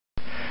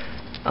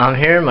I'm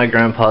here in my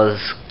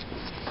grandpa's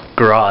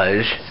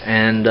garage,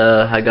 and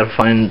I gotta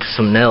find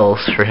some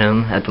nails for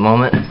him at the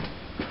moment.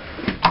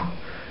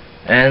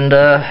 And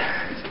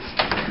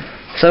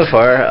so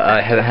far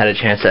I haven't had a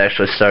chance to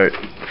actually start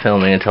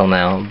filming until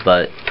now,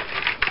 but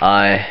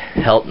I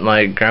helped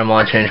my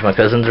grandma change my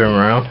cousin's room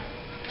around,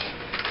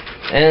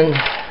 and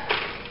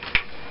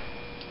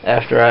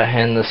after I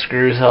hand the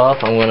screws off,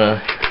 I'm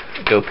gonna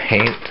go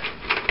paint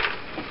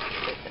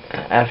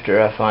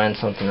after I find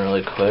something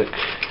really quick.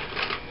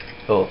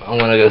 So I'm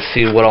gonna go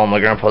see what all my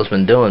grandpa's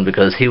been doing,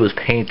 because he was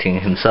painting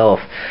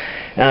himself,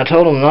 and I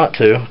told him not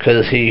to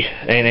because he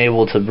ain't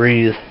able to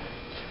breathe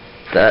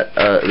that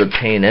the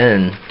paint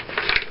in,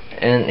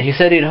 and he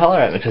said he'd holler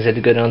at me because he had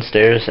to go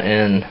downstairs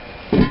and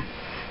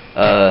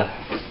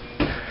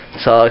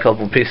saw a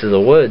couple pieces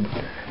of wood,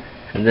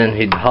 and then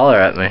he'd holler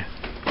at me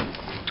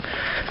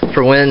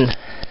for when,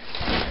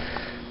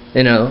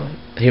 you know,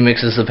 he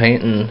mixes the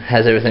paint and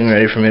has everything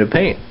ready for me to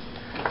paint.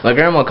 My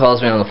grandma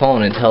calls me on the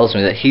phone and tells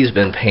me that he's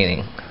been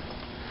painting.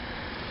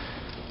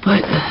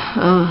 But,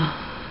 yeah,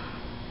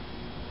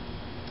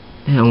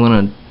 I'm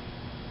gonna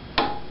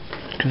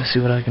go see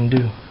what I can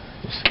do.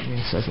 Just give me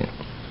a second.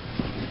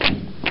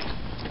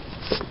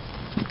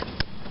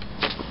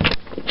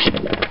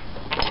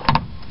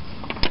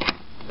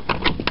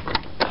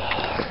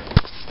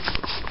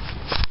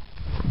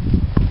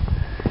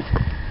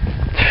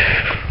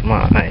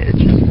 My eyes.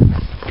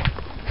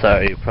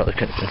 Sorry, you probably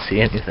couldn't see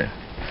anything.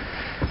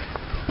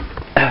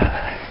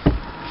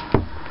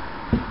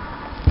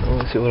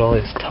 Let's see what all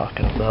he's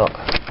talking about.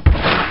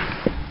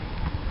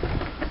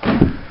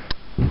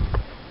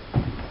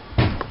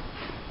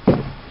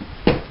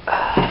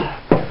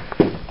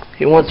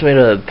 He wants me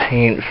to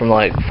paint from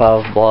like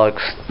 5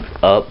 blocks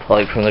up,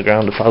 like from the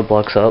ground to 5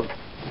 blocks up.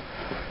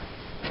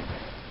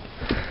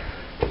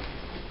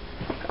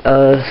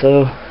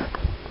 So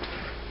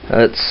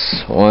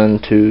that's 1,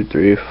 2,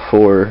 3,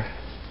 4.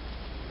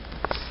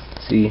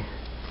 See,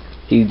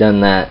 he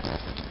done that.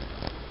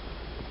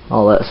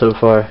 All that so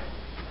far.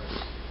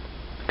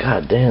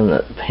 God damn,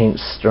 that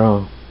paint's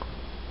strong.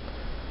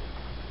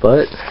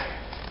 But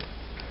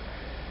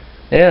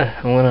yeah,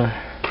 I'm gonna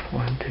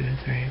 1, 2,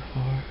 3,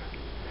 4.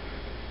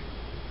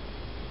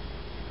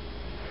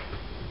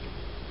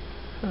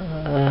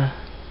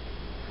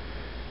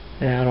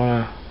 Yeah, I don't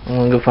know. I'm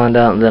gonna go find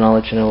out, and then I'll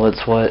let you know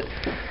what's what.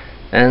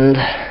 And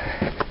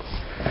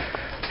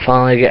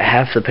finally get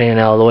half the paint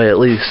out of the way at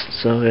least.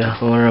 So yeah,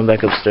 I'm gonna run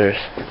back upstairs.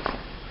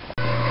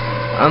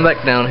 I'm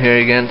back down here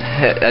again.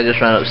 I just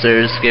ran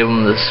upstairs, gave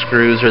him the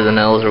screws or the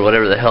nails or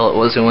whatever the hell it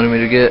was he wanted me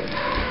to get,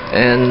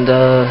 and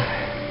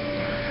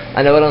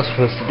I know what I'm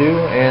supposed to do,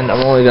 and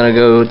I'm only gonna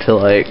go to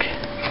like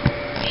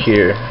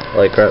here,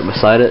 like right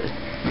beside it,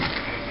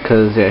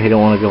 because yeah, he don't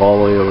want to go all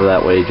the way over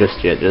that way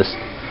just yet. Just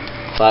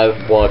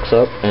 5 blocks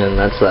up, and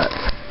that's that.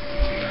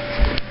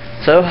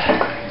 So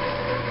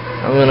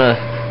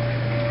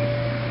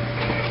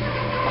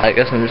I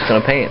guess I'm just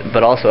gonna paint,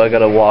 but also I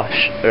gotta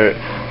watch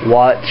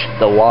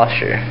the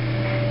washer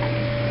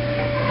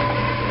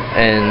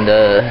and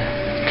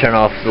turn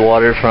off the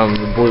water from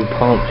the blue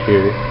pump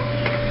here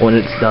when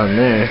it's done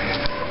there,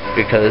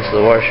 because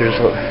the washer's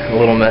a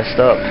little messed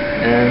up,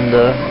 and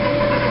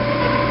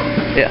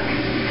yeah.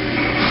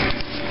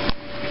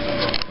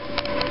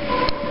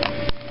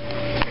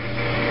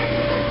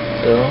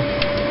 So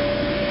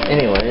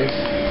anyways,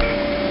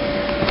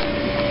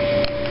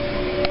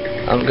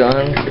 I'm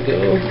going to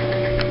go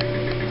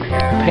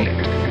paint.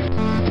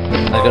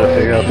 I gotta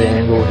figure out the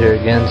angle here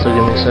again, so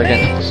give me a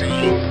second.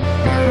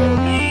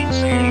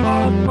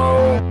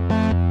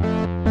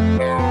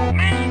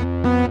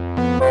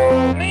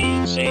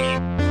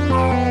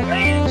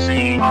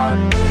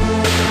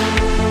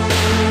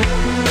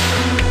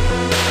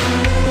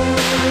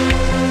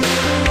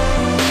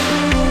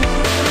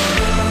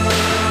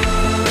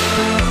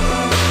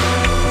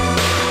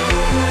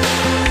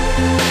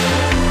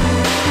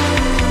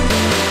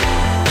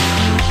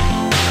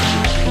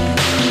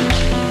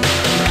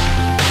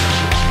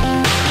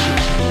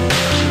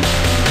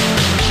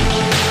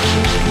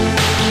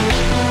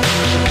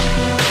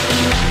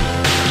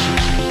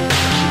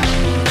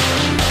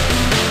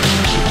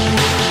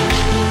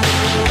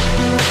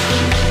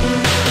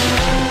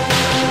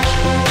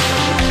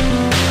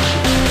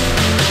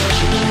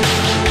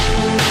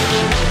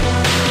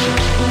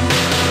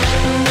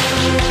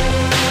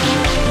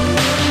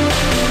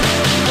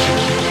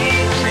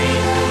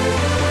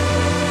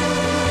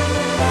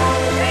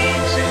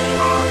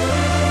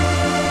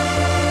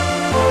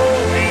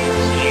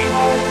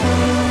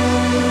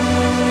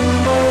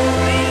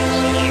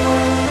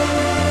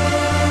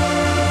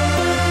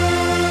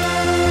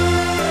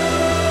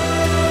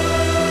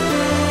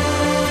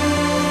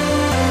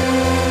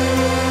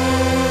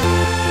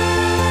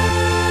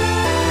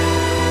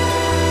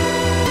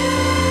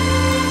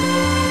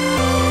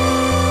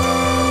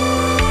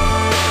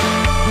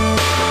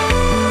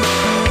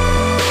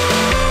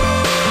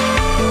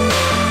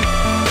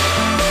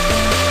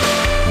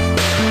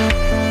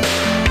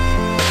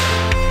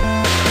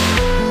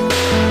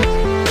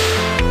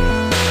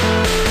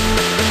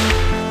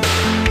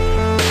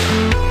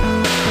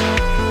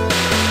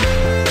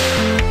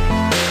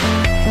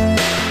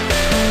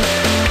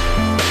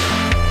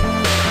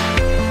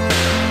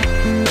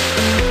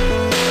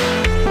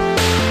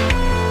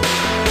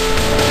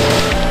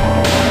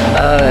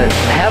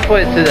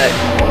 halfway through that,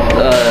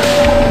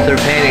 through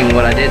painting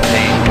what I did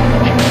paint,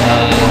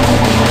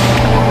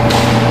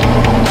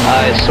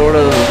 I sort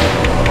of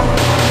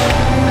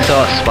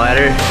saw a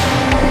spider,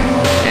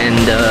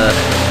 and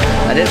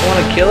I didn't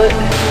want to kill it,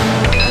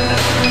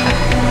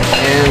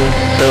 and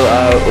so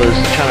I was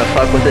trying to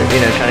fuck with it,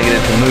 you know, trying to get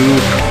it to move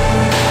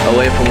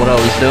away from what I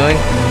was doing,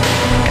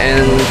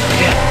 and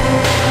yeah,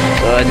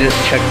 so I just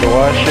checked the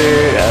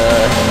washer,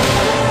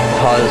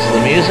 paused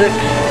the music,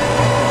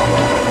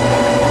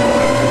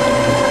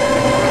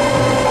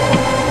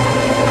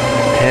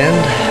 and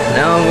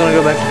now I'm gonna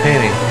go back to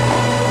painting.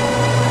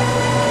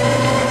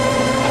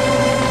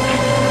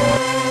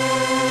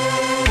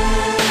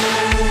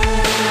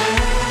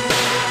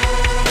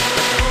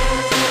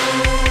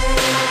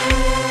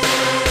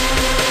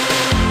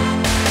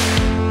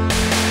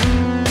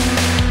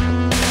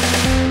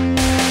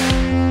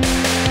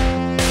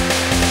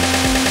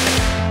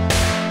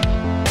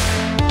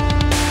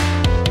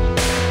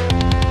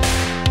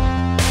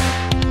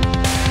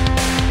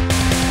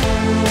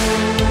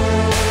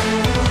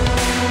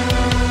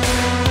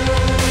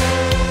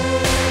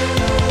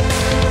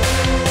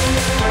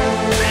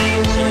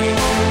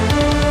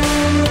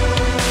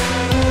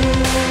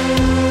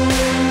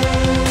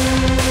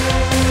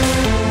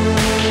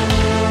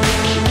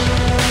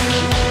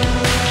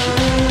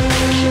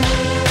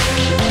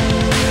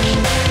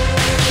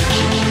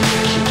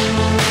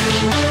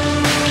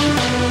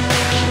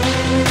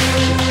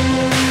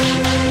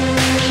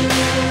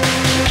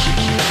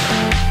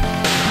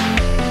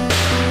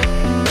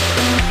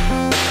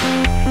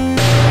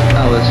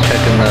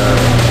 Checking the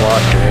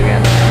washer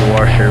again,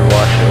 washer,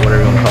 whatever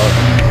you want to call it,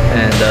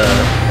 and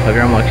my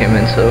grandma came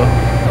in, so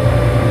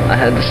I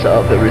had to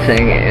stop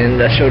everything,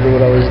 and I showed her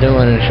what I was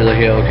doing, and she's like,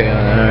 yeah, okay,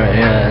 alright,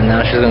 yeah, and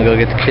now she's gonna go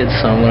get the kids,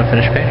 so I'm gonna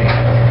finish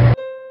painting.